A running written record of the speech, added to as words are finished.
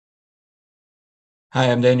Hi,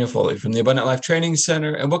 I'm Daniel Foley from the Abundant Life Training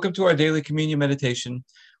Center, and welcome to our daily communion meditation,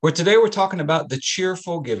 where today we're talking about the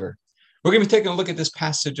cheerful giver. We're going to be taking a look at this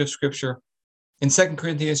passage of scripture in 2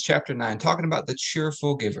 Corinthians chapter 9, talking about the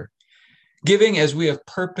cheerful giver. Giving as we have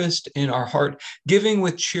purposed in our heart, giving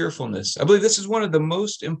with cheerfulness. I believe this is one of the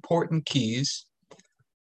most important keys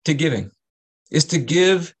to giving, is to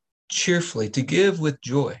give cheerfully, to give with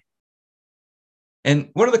joy.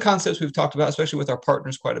 And one of the concepts we've talked about, especially with our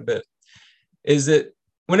partners quite a bit, is that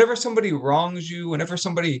whenever somebody wrongs you, whenever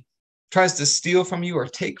somebody tries to steal from you or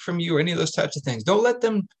take from you or any of those types of things, don't let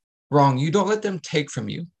them wrong you. Don't let them take from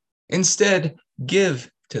you. Instead,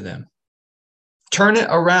 give to them. Turn it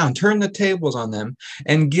around. Turn the tables on them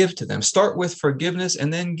and give to them. Start with forgiveness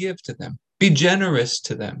and then give to them. Be generous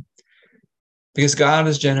to them because God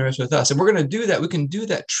is generous with us. And we're going to do that. We can do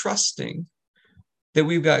that trusting that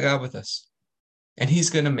we've got God with us. And he's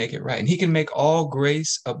going to make it right. And he can make all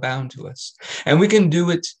grace abound to us. And we can do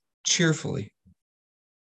it cheerfully.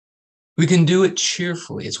 We can do it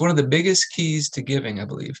cheerfully. It's one of the biggest keys to giving, I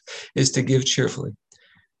believe, is to give cheerfully.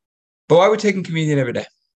 But why are we taking communion every day?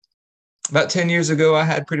 About 10 years ago, I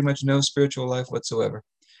had pretty much no spiritual life whatsoever.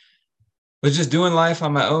 I was just doing life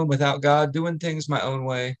on my own without God, doing things my own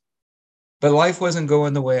way. But life wasn't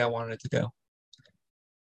going the way I wanted it to go.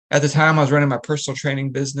 At the time, I was running my personal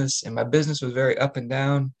training business, and my business was very up and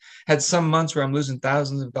down. Had some months where I'm losing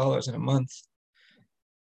thousands of dollars in a month.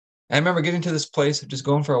 I remember getting to this place of just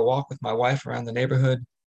going for a walk with my wife around the neighborhood,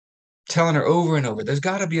 telling her over and over, there's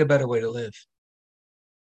got to be a better way to live.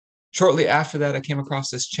 Shortly after that, I came across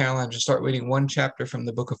this challenge to start reading one chapter from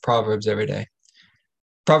the book of Proverbs every day.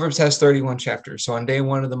 Proverbs has 31 chapters. So on day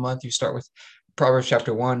 1 of the month, you start with Proverbs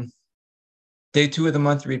chapter 1. Day 2 of the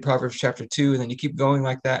month, read Proverbs chapter 2, and then you keep going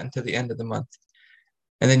like that until the end of the month.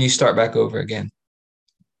 And then you start back over again.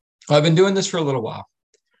 Well, I've been doing this for a little while.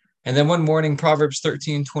 And then one morning, Proverbs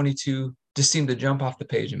 13:22 just seemed to jump off the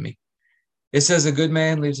page in me. It says, a good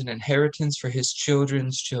man leaves an inheritance for his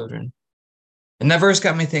children's children. And that verse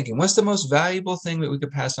got me thinking, what's the most valuable thing that we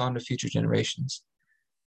could pass on to future generations?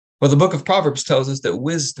 Well, the book of Proverbs tells us that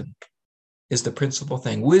wisdom is the principal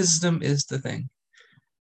thing. Wisdom is the thing.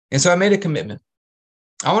 And so I made a commitment.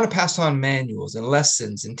 I want to pass on manuals and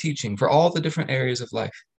lessons and teaching for all the different areas of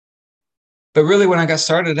life. But really, when I got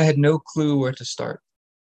started, I had no clue where to start.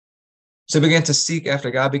 So I began to seek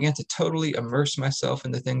after God, began to totally immerse myself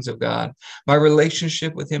in the things of God. My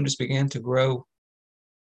relationship with him just began to grow.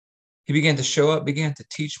 He began to show up, began to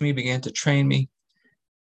teach me, began to train me.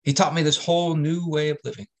 He taught me this whole new way of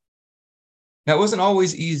living. Now, it wasn't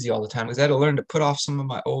always easy all the time because I had to learn to put off some of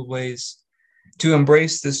my old ways, to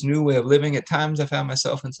embrace this new way of living. At times, I found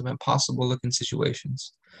myself in some impossible looking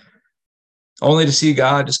situations, only to see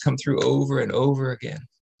God just come through over and over again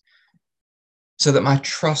so that my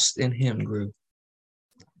trust in him grew.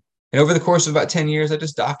 And over the course of about 10 years, I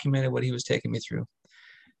just documented what he was taking me through.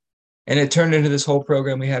 And it turned into this whole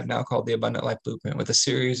program we have now called the Abundant Life Blueprint, with a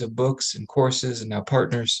series of books and courses and now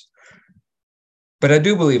partners. But I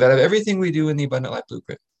do believe out of everything we do in the Abundant Life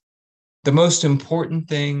Blueprint, the most important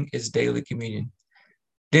thing is daily communion.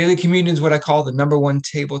 Daily communion is what I call the number one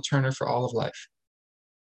table turner for all of life.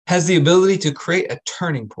 Has the ability to create a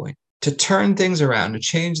turning point, to turn things around, to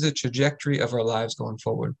change the trajectory of our lives going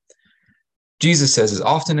forward. Jesus says, as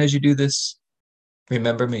often as you do this,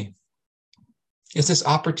 remember me. It's this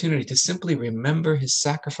opportunity to simply remember his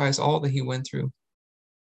sacrifice, all that he went through,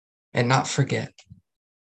 and not forget.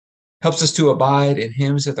 Helps us to abide in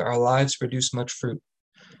him so that our lives produce much fruit.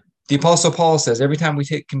 The Apostle Paul says every time we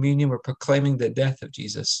take communion, we're proclaiming the death of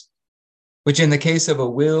Jesus, which in the case of a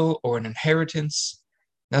will or an inheritance,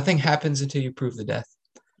 nothing happens until you prove the death.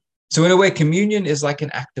 So in a way, communion is like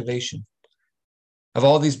an activation of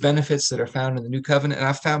all these benefits that are found in the new covenant. And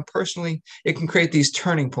I've found personally, it can create these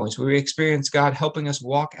turning points where we experience God helping us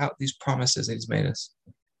walk out these promises that he's made us.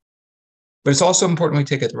 But it's also important we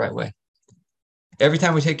take it the right way. Every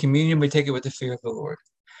time we take communion, we take it with the fear of the Lord,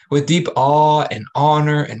 with deep awe and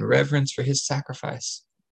honor and reverence for his sacrifice,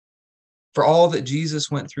 for all that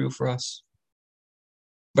Jesus went through for us.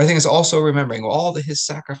 But I think it's also remembering all that his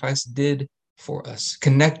sacrifice did for us,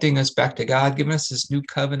 connecting us back to God, giving us this new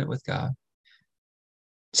covenant with God.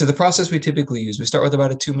 So the process we typically use, we start with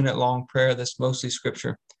about a 2-minute long prayer that's mostly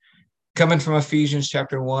scripture, coming from Ephesians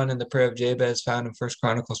chapter 1 and the prayer of Jabez found in 1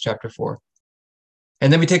 Chronicles chapter 4.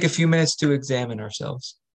 And then we take a few minutes to examine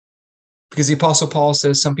ourselves. Because the Apostle Paul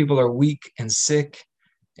says some people are weak and sick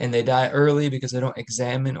and they die early because they don't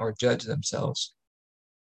examine or judge themselves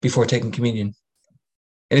before taking communion.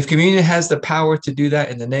 And if communion has the power to do that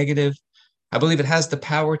in the negative, I believe it has the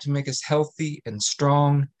power to make us healthy and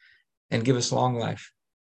strong and give us long life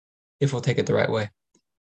if we'll take it the right way.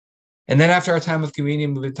 And then after our time of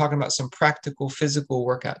communion, we've been talking about some practical physical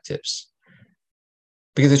workout tips.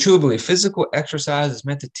 Because I truly believe physical exercise is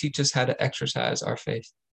meant to teach us how to exercise our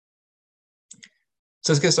faith.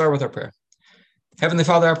 So let's get started with our prayer. Heavenly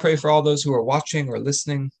Father, I pray for all those who are watching or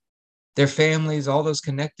listening, their families, all those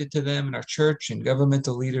connected to them in our church and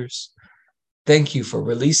governmental leaders. Thank you for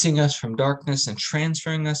releasing us from darkness and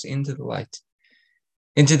transferring us into the light,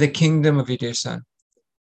 into the kingdom of your dear Son.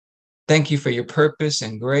 Thank you for your purpose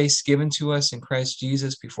and grace given to us in Christ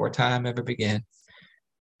Jesus before time ever began.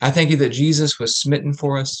 I thank you that Jesus was smitten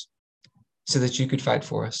for us so that you could fight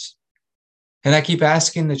for us. And I keep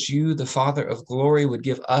asking that you, the Father of glory, would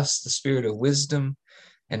give us the spirit of wisdom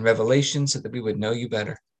and revelation so that we would know you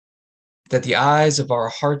better, that the eyes of our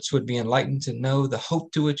hearts would be enlightened to know the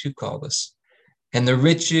hope to which you called us and the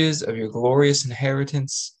riches of your glorious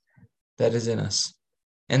inheritance that is in us,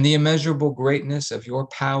 and the immeasurable greatness of your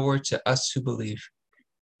power to us who believe,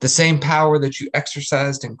 the same power that you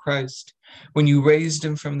exercised in Christ when you raised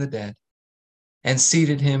him from the dead and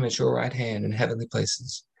seated him at your right hand in heavenly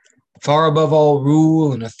places, far above all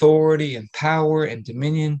rule and authority and power and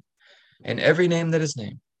dominion and every name that is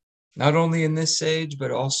named, not only in this age,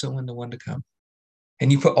 but also in the one to come.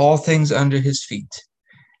 And you put all things under his feet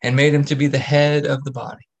and made him to be the head of the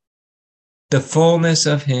body, the fullness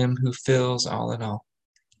of him who fills all in all.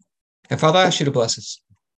 And Father, I ask you to bless us,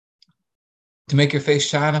 to make your face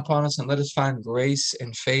shine upon us and let us find grace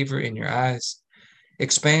and favor in your eyes.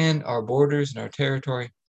 Expand our borders and our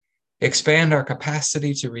territory. Expand our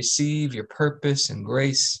capacity to receive your purpose and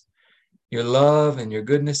grace, your love and your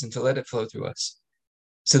goodness, and to let it flow through us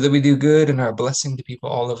so that we do good and are a blessing to people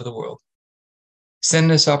all over the world.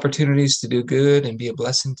 Send us opportunities to do good and be a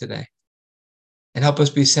blessing today, and help us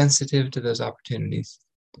be sensitive to those opportunities.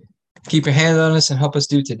 Keep your hand on us and help us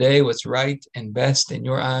do today what's right and best in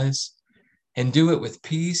your eyes, and do it with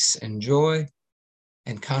peace and joy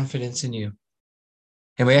and confidence in you.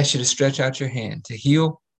 And we ask you to stretch out your hand to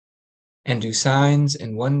heal and do signs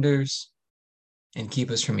and wonders and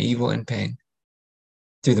keep us from evil and pain.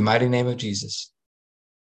 Through the mighty name of Jesus.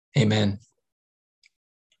 Amen.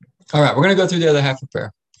 All right, we're going to go through the other half of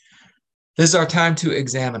prayer. This is our time to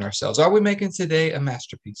examine ourselves. Are we making today a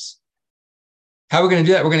masterpiece? How are we going to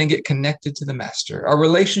do that? We're going to get connected to the master. Our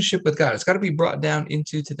relationship with God, it's got to be brought down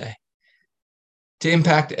into today to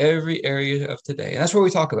impact every area of today. And that's what we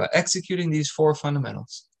talk about, executing these 4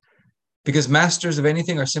 fundamentals. Because masters of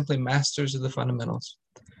anything are simply masters of the fundamentals,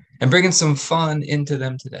 and bringing some fun into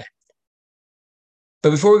them today.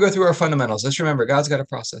 But before we go through our fundamentals, let's remember God's got a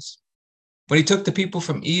process. When he took the people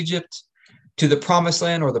from Egypt to the promised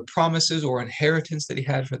land, or the promises or inheritance that he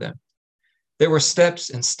had for them, there were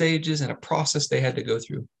steps and stages and a process they had to go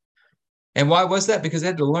through. And why was that? Because they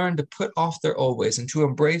had to learn to put off their old ways and to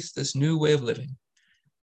embrace this new way of living,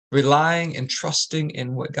 relying and trusting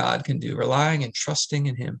in what God can do, relying and trusting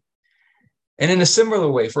in him. And in a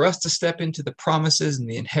similar way, for us to step into the promises and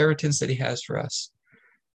the inheritance that he has for us,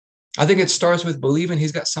 I think it starts with believing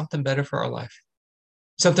he's got something better for our life,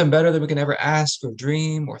 something better than we can ever ask or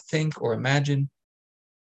dream or think or imagine.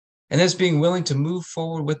 And that's being willing to move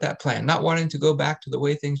forward with that plan, not wanting to go back to the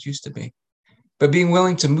way things used to be, but being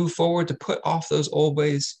willing to move forward, to put off those old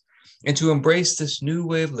ways and to embrace this new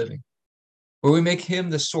way of living, where we make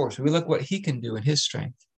him the source. We look what he can do in his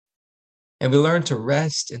strength, and we learn to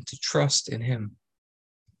rest and to trust in him.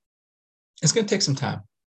 It's going to take some time.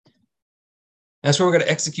 That's where we're going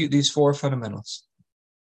to execute these 4 fundamentals.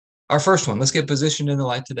 Our first one, let's get positioned in the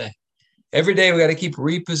light today. Every day we got to keep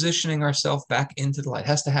repositioning ourselves back into the light. It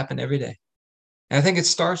has to happen every day. And I think it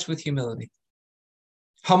starts with humility.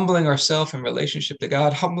 Humbling ourselves in relationship to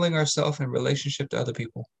God, humbling ourselves in relationship to other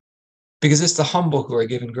people. Because it's the humble who are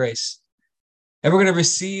given grace. And we're going to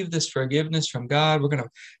receive this forgiveness from God. We're going to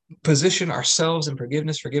position ourselves in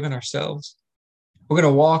forgiveness, forgiving ourselves. We're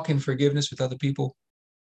going to walk in forgiveness with other people.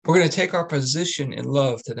 We're going to take our position in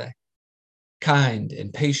love today. Kind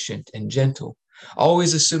and patient and gentle,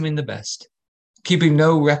 always assuming the best, keeping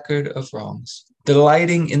no record of wrongs,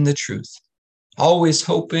 delighting in the truth, always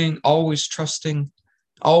hoping, always trusting,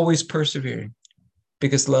 always persevering,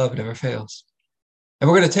 because love never fails. And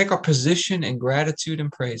we're going to take our position in gratitude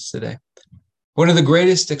and praise today. One of the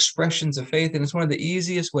greatest expressions of faith, and it's one of the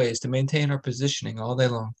easiest ways to maintain our positioning all day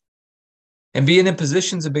long. And being in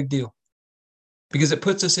position is a big deal, because it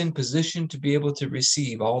puts us in position to be able to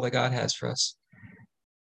receive all that God has for us.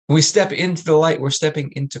 When we step into the light, we're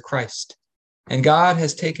stepping into Christ. And God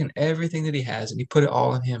has taken everything that he has and he put it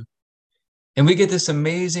all in him. And we get this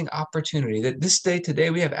amazing opportunity that this day today,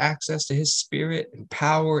 we have access to his spirit and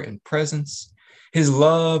power and presence, his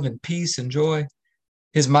love and peace and joy.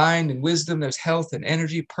 His mind and wisdom, there's health and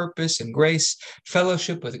energy, purpose and grace,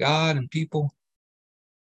 fellowship with God and people.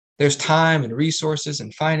 There's time and resources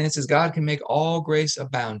and finances. God can make all grace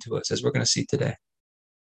abound to us, as we're going to see today.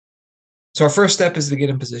 So our first step is to get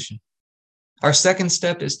in position. Our second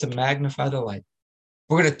step is to magnify the light.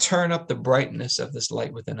 We're going to turn up the brightness of this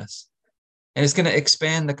light within us. And it's going to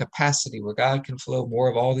expand the capacity where God can flow more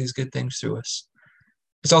of all these good things through us.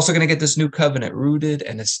 It's also going to get this new covenant rooted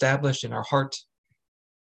and established in our heart.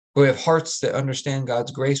 We have hearts that understand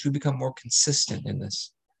God's grace. We become more consistent in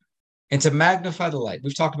this. And to magnify the light,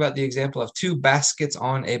 we've talked about the example of two baskets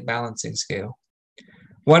on a balancing scale.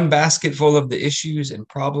 One basket full of the issues and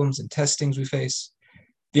problems and testings we face.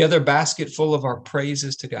 The other basket full of our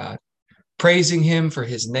praises to God, praising him for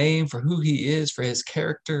his name, for who he is, for his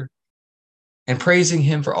character, and praising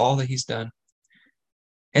him for all that he's done.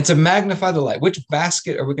 And to magnify the light, which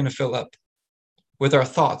basket are we going to fill up? With our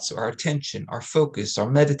thoughts, our attention, our focus, our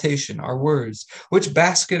meditation, our words. Which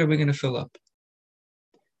basket are we going to fill up?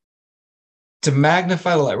 To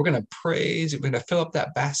magnify the light, we're going to praise, we're going to fill up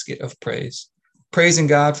that basket of praise. Praising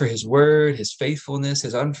God for his word, his faithfulness,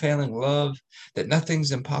 his unfailing love, that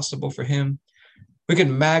nothing's impossible for him. We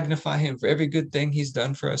can magnify him for every good thing he's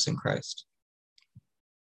done for us in Christ.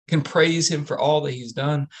 Can praise him for all that he's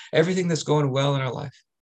done, everything that's going well in our life.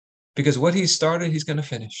 Because what he started, he's going to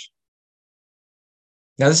finish.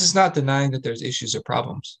 Now, this is not denying that there's issues or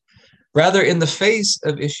problems. Rather, in the face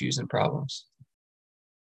of issues and problems,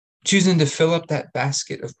 choosing to fill up that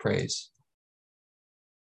basket of praise.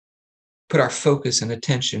 Put our focus and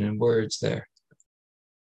attention and words there.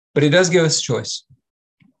 But it does give us a choice.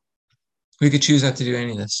 We could choose not to do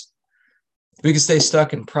any of this. We could stay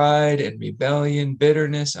stuck in pride and rebellion,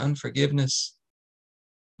 bitterness, unforgiveness,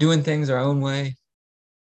 doing things our own way,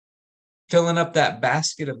 filling up that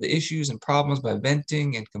basket of the issues and problems by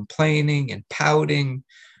venting and complaining and pouting,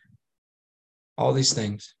 all these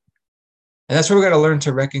things. And that's where we got to learn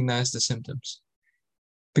to recognize the symptoms.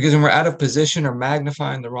 Because when we're out of position or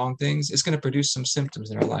magnifying the wrong things, it's going to produce some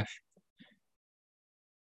symptoms in our life.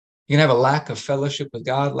 You can have a lack of fellowship with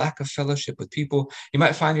God, lack of fellowship with people. You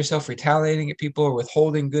might find yourself retaliating at people or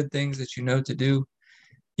withholding good things that you know to do.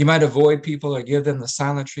 You might avoid people or give them the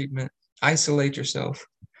silent treatment, isolate yourself.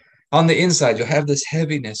 On the inside, you'll have this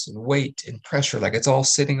heaviness and weight and pressure, like it's all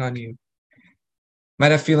sitting on you.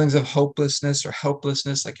 Might have feelings of hopelessness or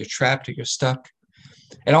helplessness, like you're trapped or you're stuck.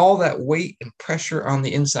 And all that weight and pressure on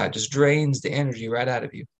the inside just drains the energy right out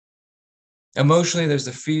of you. Emotionally, there's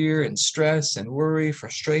the fear and stress and worry,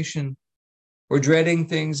 frustration. We're dreading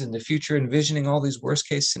things in the future, envisioning all these worst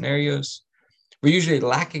case scenarios. We're usually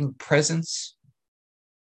lacking presence.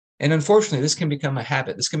 And unfortunately, this can become a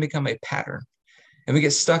habit. This can become a pattern. And we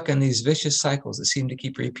get stuck in these vicious cycles that seem to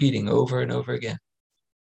keep repeating over and over again.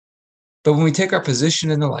 But when we take our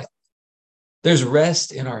position in the light, there's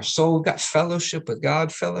rest in our soul. We've got fellowship with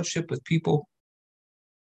God, fellowship with people.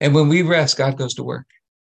 And when we rest, God goes to work.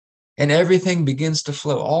 And everything begins to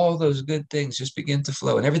flow. All those good things just begin to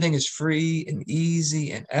flow. And everything is free and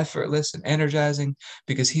easy and effortless and energizing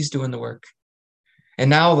because he's doing the work.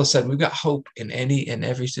 And now all of a sudden, we've got hope in any and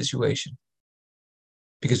every situation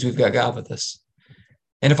because we've got God with us.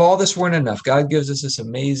 And if all this weren't enough, God gives us this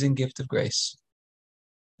amazing gift of grace.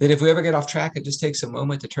 That if we ever get off track, it just takes a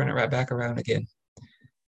moment to turn it right back around again.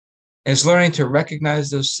 And it's learning to recognize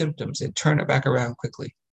those symptoms and turn it back around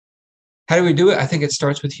quickly. How do we do it? I think it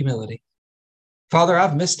starts with humility. Father,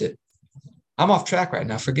 I've missed it. I'm off track right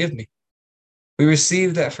now. Forgive me. We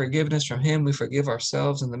receive that forgiveness from him. We forgive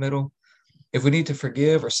ourselves in the middle. If we need to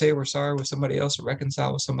forgive or say we're sorry with somebody else or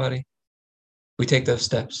reconcile with somebody, we take those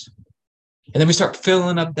steps. And then we start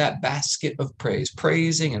filling up that basket of praise,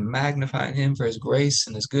 praising and magnifying him for his grace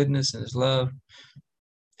and his goodness and his love.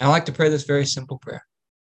 And I like to pray this very simple prayer.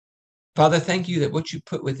 Father, thank you that what you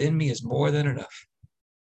put within me is more than enough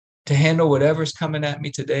to handle whatever's coming at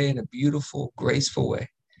me today in a beautiful, graceful way.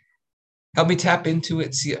 Help me tap into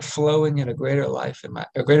it, see it flowing in a greater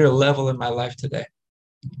level in my life today.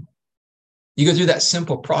 You go through that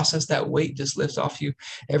simple process, that weight just lifts off you.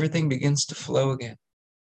 Everything begins to flow again.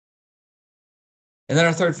 And then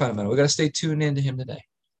our third fundamental, we got to stay tuned into him today.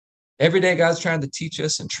 Every day, God's trying to teach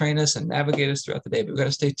us and train us and navigate us throughout the day, but we got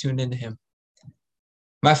to stay tuned into him.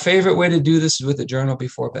 My favorite way to do this is with a journal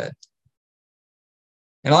before bed.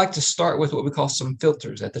 And I like to start with what we call some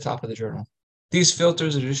filters at the top of the journal. These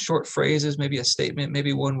filters are just short phrases, maybe a statement,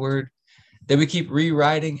 maybe one word that we keep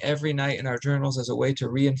rewriting every night in our journals as a way to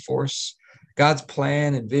reinforce God's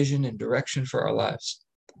plan and vision and direction for our lives.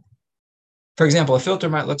 For example, a filter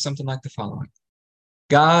might look something like the following.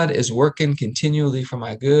 God is working continually for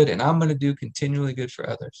my good, and I'm going to do continually good for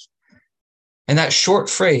others. And that short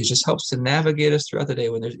phrase just helps to navigate us throughout the day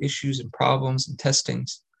when there's issues and problems and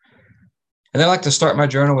testings. And I like to start my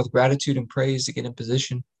journal with gratitude and praise to get in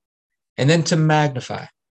position, and then to magnify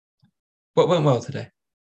what went well today.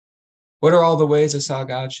 What are all the ways I saw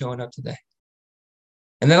God showing up today?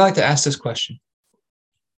 And then I like to ask this question: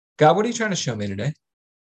 God, what are you trying to show me today?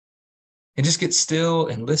 And just get still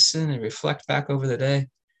and listen and reflect back over the day.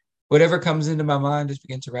 Whatever comes into my mind, just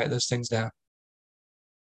begin to write those things down.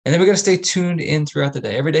 And then we're going to stay tuned in throughout the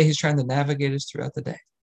day. Every day he's trying to navigate us throughout the day.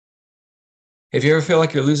 If you ever feel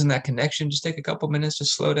like you're losing that connection, just take a couple minutes to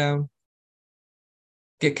slow down,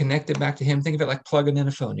 get connected back to him. Think of it like plugging in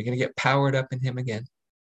a phone. You're going to get powered up in him again.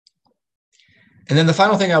 And then the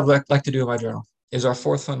final thing I would like to do in my journal is our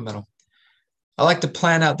fourth fundamental. I like to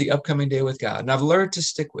plan out the upcoming day with God. And I've learned to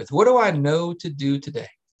stick with, what do I know to do today?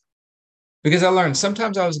 Because I learned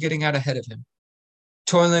sometimes I was getting out ahead of him,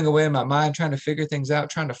 toiling away in my mind, trying to figure things out,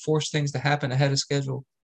 trying to force things to happen ahead of schedule.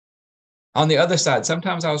 On the other side,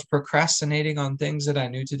 sometimes I was procrastinating on things that I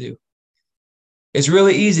knew to do. It's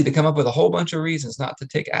really easy to come up with a whole bunch of reasons not to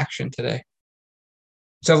take action today.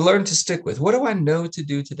 So I've learned to stick with, what do I know to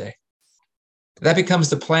do today? That becomes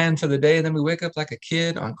the plan for the day. And then we wake up like a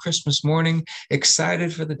kid on Christmas morning,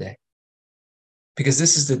 excited for the day, because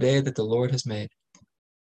this is the day that the Lord has made.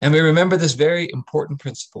 And we remember this very important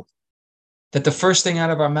principle, that the first thing out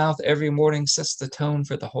of our mouth every morning sets the tone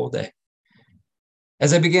for the whole day.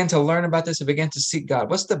 As I began to learn about this, I began to seek God.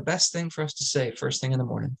 What's the best thing for us to say first thing in the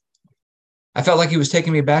morning? I felt like he was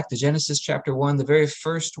taking me back to Genesis chapter 1, the very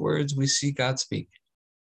first words we see God speak.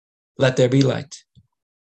 Let there be light.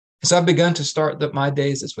 And so I've begun to start my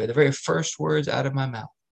days this way, the very first words out of my mouth.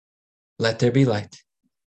 Let there be light.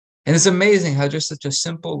 And it's amazing how just such a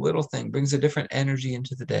simple little thing brings a different energy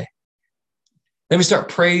into the day. Then we start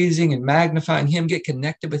praising and magnifying him, get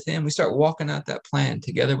connected with him. We start walking out that plan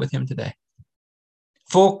together with him today.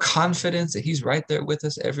 Full confidence that he's right there with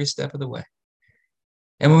us every step of the way.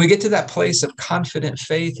 And when we get to that place of confident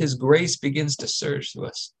faith, his grace begins to surge through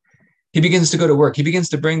us. He begins to go to work. He begins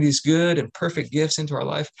to bring these good and perfect gifts into our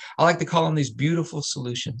life. I like to call them these beautiful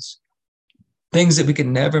solutions, things that we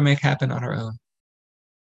can never make happen on our own.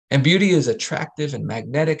 And beauty is attractive and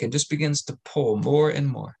magnetic and just begins to pull more and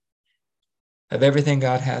more of everything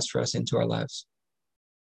God has for us into our lives.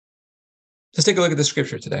 Let's take a look at the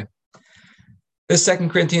scripture today. This 2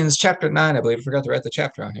 Corinthians chapter 9, I believe. I forgot to write the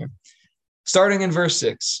chapter on here. Starting in verse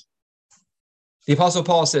 6, the Apostle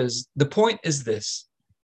Paul says, the point is this: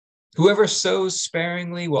 whoever sows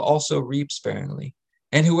sparingly will also reap sparingly,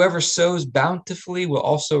 and whoever sows bountifully will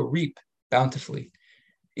also reap bountifully.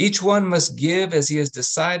 Each one must give as he has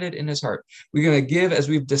decided in his heart. We're going to give as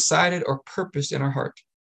we've decided or purposed in our heart,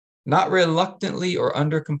 not reluctantly or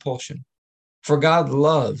under compulsion. For God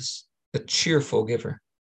loves a cheerful giver.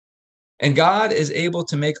 And God is able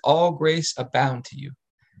to make all grace abound to you,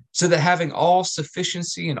 so that having all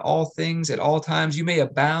sufficiency in all things at all times, you may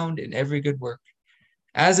abound in every good work.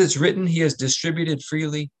 As it's written, he has distributed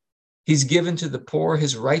freely. He's given to the poor.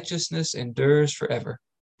 His righteousness endures forever.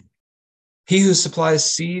 He who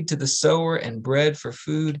supplies seed to the sower and bread for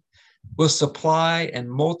food will supply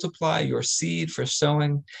and multiply your seed for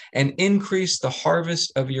sowing and increase the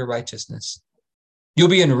harvest of your righteousness. You'll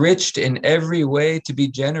be enriched in every way to be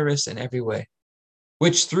generous in every way,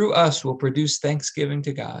 which through us will produce thanksgiving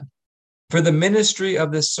to God. For the ministry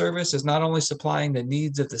of this service is not only supplying the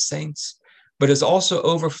needs of the saints, but is also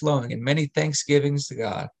overflowing in many thanksgivings to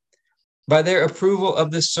God. By their approval of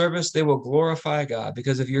this service, they will glorify God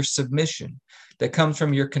because of your submission that comes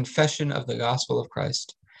from your confession of the gospel of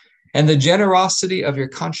Christ, and the generosity of your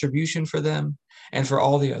contribution for them and for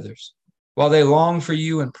all the others, while they long for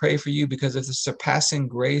you and pray for you because of the surpassing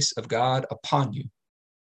grace of God upon you.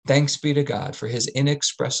 Thanks be to God for his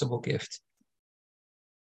inexpressible gift.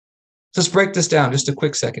 Let's break this down just a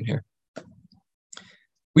quick second here.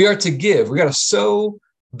 We are to give. We got to sow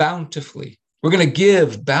bountifully. We're going to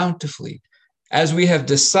give bountifully as we have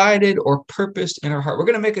decided or purposed in our heart. We're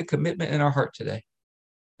going to make a commitment in our heart today.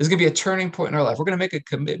 There's going to be a turning point in our life. We're going to make a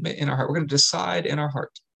commitment in our heart. We're going to decide in our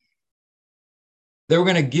heart that we're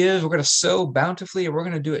going to give, we're going to sow bountifully, and we're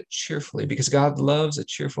going to do it cheerfully because God loves a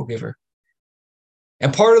cheerful giver.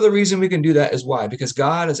 And part of the reason we can do that is why? Because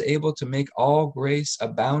God is able to make all grace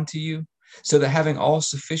abound to you, so that having all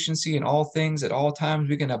sufficiency in all things at all times,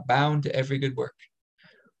 we can abound to every good work.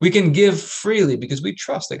 We can give freely because we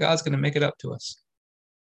trust that God's going to make it up to us.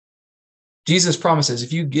 Jesus promises,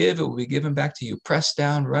 if you give, it will be given back to you. Pressed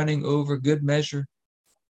down, running over, good measure.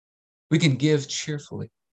 We can give cheerfully.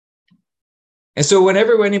 And so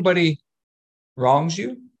whenever anybody wrongs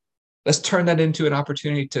you, let's turn that into an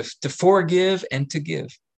opportunity to forgive and to give.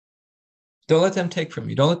 Don't let them take from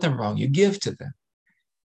you. Don't let them wrong you. Give to them.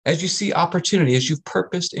 As you see opportunity, as you've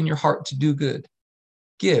purposed in your heart to do good,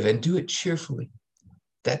 give and do it cheerfully.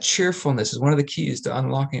 That cheerfulness is one of the keys to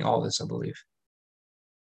unlocking all this, I believe.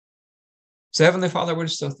 So, Heavenly Father, we're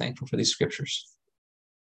just so thankful for these scriptures.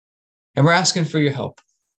 And we're asking for your help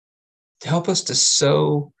to help us to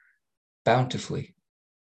sow bountifully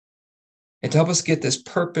and to help us get this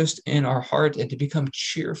purpose in our heart and to become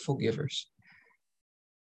cheerful givers.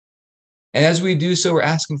 And as we do so, we're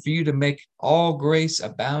asking for you to make all grace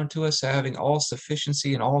abound to us, having all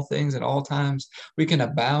sufficiency in all things at all times. We can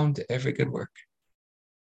abound to every good work.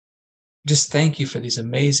 Just thank you for these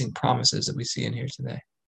amazing promises that we see in here today.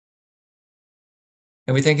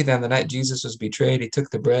 And we thank you that on the night Jesus was betrayed, he took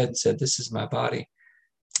the bread and said, "This is my body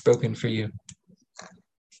broken for you.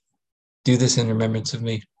 Do this in remembrance of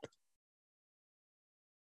me."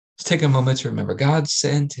 Let's take a moment to remember God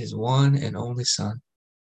sent his one and only Son.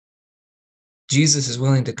 Jesus is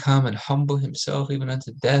willing to come and humble himself even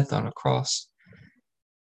unto death on a cross,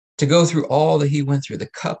 to go through all that he went through. The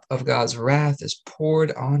cup of God's wrath is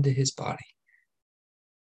poured onto his body.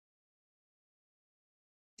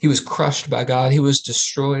 He was crushed by God. He was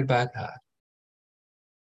destroyed by God.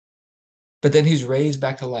 But then he's raised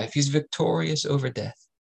back to life. He's victorious over death.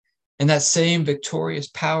 And that same victorious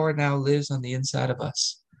power now lives on the inside of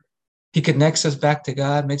us. He connects us back to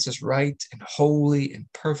God, makes us right and holy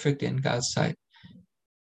and perfect in God's sight.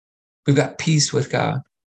 We've got peace with God,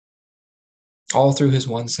 all through his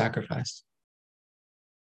one sacrifice.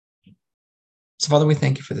 So, Father, we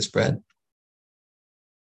thank you for this bread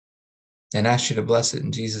and ask you to bless it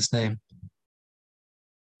in Jesus' name.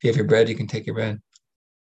 If you have your bread, you can take your bread.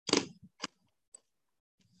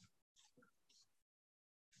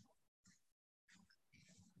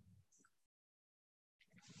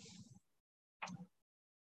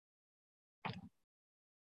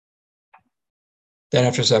 Then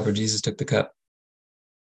after supper, Jesus took the cup.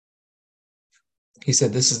 He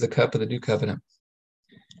said, "This is the cup of the new covenant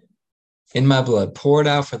in my blood, poured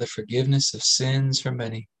out for the forgiveness of sins for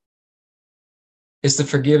many." It's the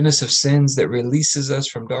forgiveness of sins that releases us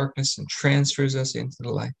from darkness and transfers us into the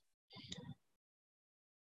light.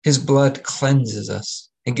 His blood cleanses us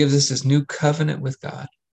and gives us this new covenant with God.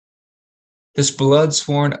 This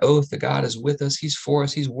blood-sworn oath that God is with us. He's for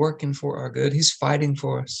us. He's working for our good. He's fighting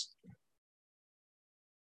for us.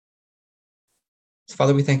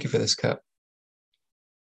 Father, we thank you for this cup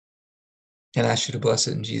and ask you to bless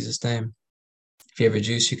it in Jesus' name. If you have a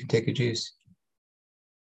juice, you can take a juice.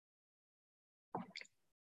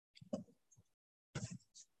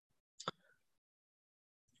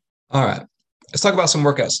 All right, let's talk about some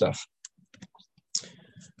workout stuff.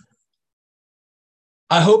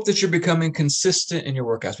 I hope that you're becoming consistent in your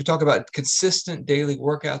workouts. We talk about consistent daily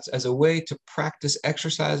workouts as a way to practice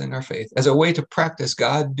exercising our faith, as a way to practice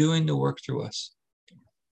God doing the work through us,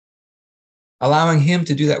 allowing him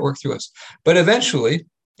to do that work through us. But eventually,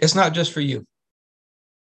 it's not just for you.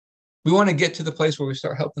 We want to get to the place where we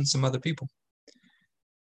start helping some other people.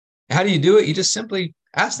 How do you do it? You just simply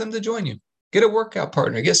ask them to join you. Get a workout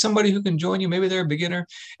partner. Get somebody who can join you. Maybe they're a beginner.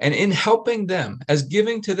 And in helping them, as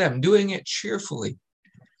giving to them, doing it cheerfully,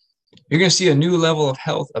 you're going to see a new level of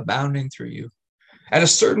health abounding through you. At a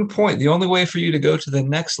certain point, the only way for you to go to the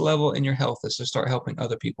next level in your health is to start helping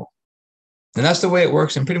other people. And that's the way it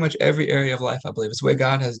works in pretty much every area of life, I believe. It's the way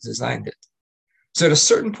God has designed it. So at a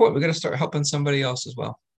certain point, we're going to start helping somebody else as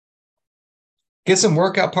well. Get some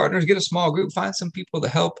workout partners, get a small group, find some people to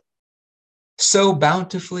help, sow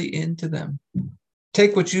bountifully into them.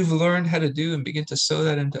 Take what you've learned how to do and begin to sow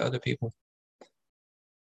that into other people.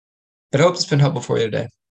 But I hope it's been helpful for you today.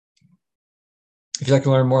 If you'd like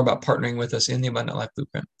to learn more about partnering with us in the Abundant Life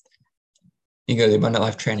Blueprint, you can go to the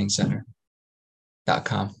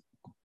AbundantLifeTrainingCenter.com.